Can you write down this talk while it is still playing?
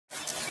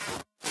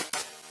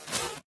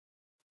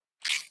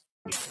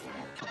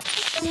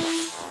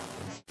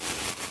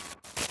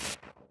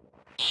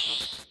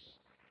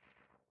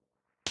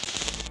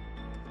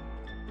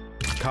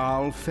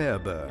Carl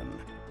Fairburn,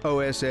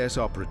 OSS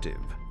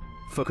operative,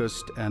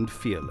 focused and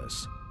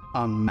fearless,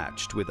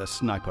 unmatched with a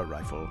sniper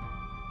rifle.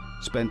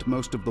 Spent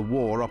most of the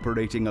war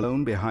operating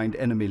alone behind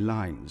enemy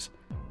lines,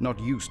 not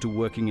used to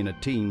working in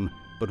a team,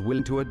 but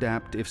willing to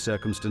adapt if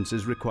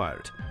circumstances require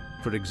it.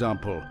 For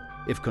example,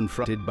 if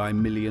confronted by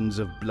millions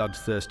of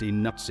bloodthirsty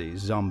Nazi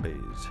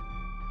zombies.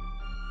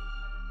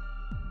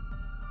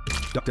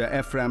 Dr.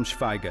 Ephraim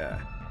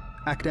Schweiger,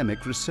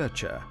 academic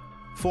researcher,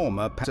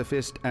 former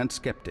pacifist and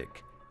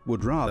skeptic,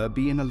 would rather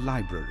be in a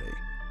library.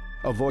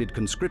 Avoided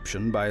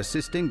conscription by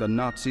assisting the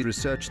Nazis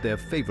research their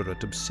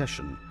favorite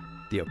obsession,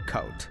 the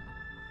occult.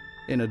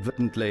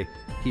 Inadvertently,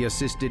 he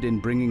assisted in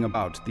bringing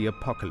about the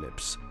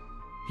apocalypse.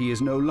 He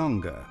is no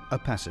longer a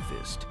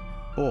pacifist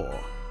or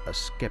a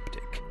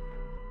skeptic.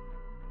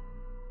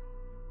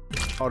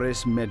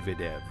 Boris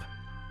Medvedev,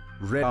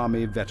 Red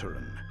Army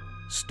veteran,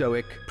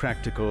 stoic,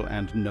 practical,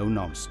 and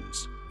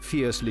no-nonsense,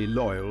 fiercely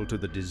loyal to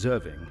the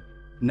deserving,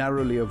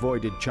 narrowly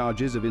avoided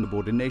charges of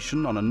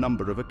insubordination on a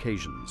number of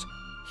occasions.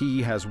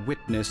 He has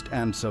witnessed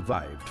and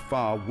survived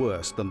far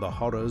worse than the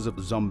horrors of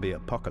the zombie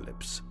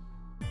apocalypse.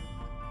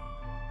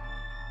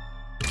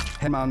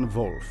 Hermann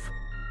Wolf,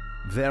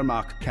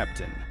 Wehrmacht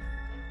captain,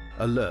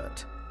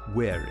 alert,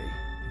 wary,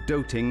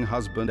 doting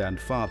husband and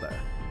father,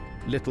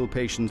 little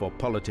patience for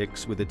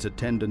politics with its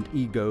attendant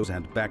egos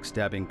and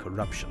backstabbing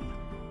corruption.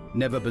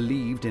 Never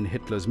believed in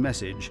Hitler's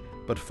message,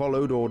 but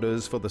followed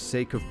orders for the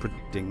sake of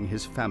protecting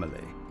his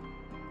family.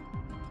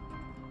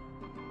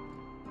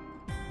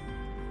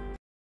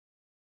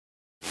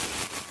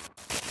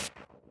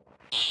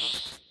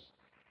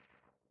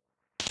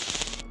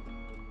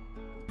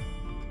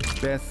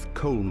 Beth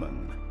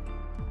Coleman,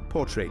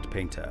 portrait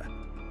painter,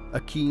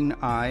 a keen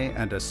eye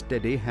and a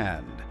steady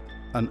hand,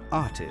 an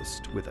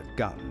artist with a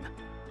gun.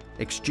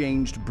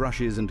 Exchanged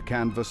brushes and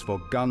canvas for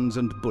guns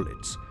and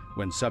bullets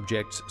when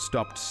subjects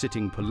stopped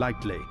sitting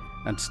politely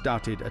and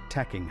started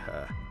attacking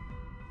her.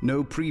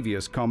 No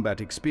previous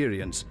combat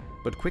experience,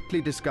 but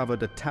quickly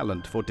discovered a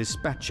talent for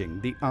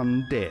dispatching the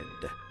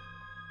undead.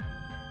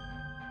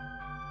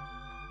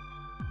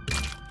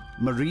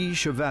 Marie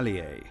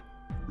Chevalier,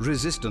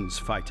 resistance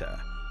fighter,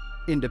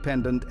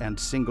 independent and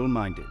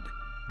single-minded,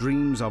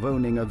 dreams of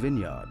owning a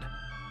vineyard.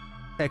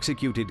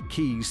 Executed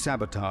key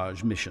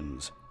sabotage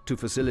missions to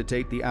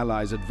facilitate the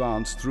Allies'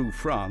 advance through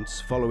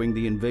France following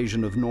the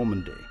invasion of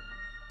Normandy.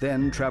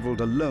 Then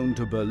traveled alone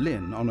to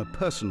Berlin on a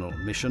personal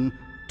mission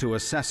to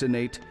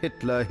assassinate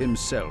Hitler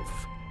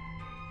himself.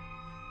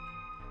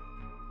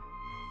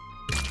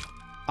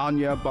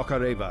 Anya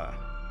Bokareva,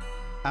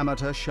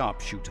 amateur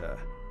sharpshooter,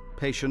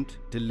 patient,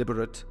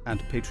 deliberate,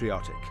 and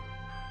patriotic.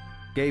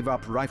 Gave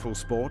up rifle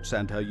sports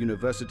and her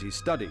university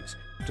studies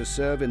to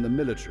serve in the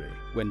military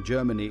when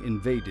Germany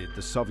invaded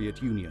the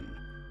Soviet Union.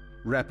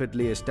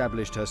 Rapidly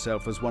established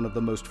herself as one of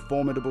the most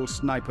formidable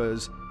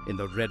snipers in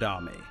the Red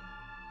Army.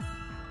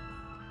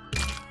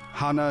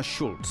 Hannah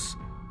Schultz,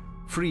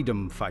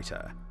 freedom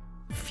fighter,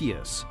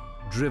 fierce,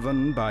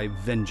 driven by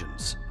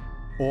vengeance.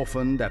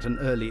 Orphaned at an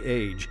early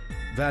age,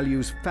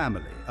 values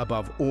family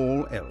above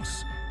all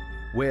else.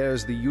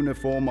 Wears the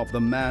uniform of the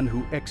man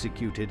who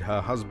executed her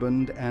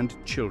husband and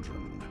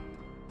children.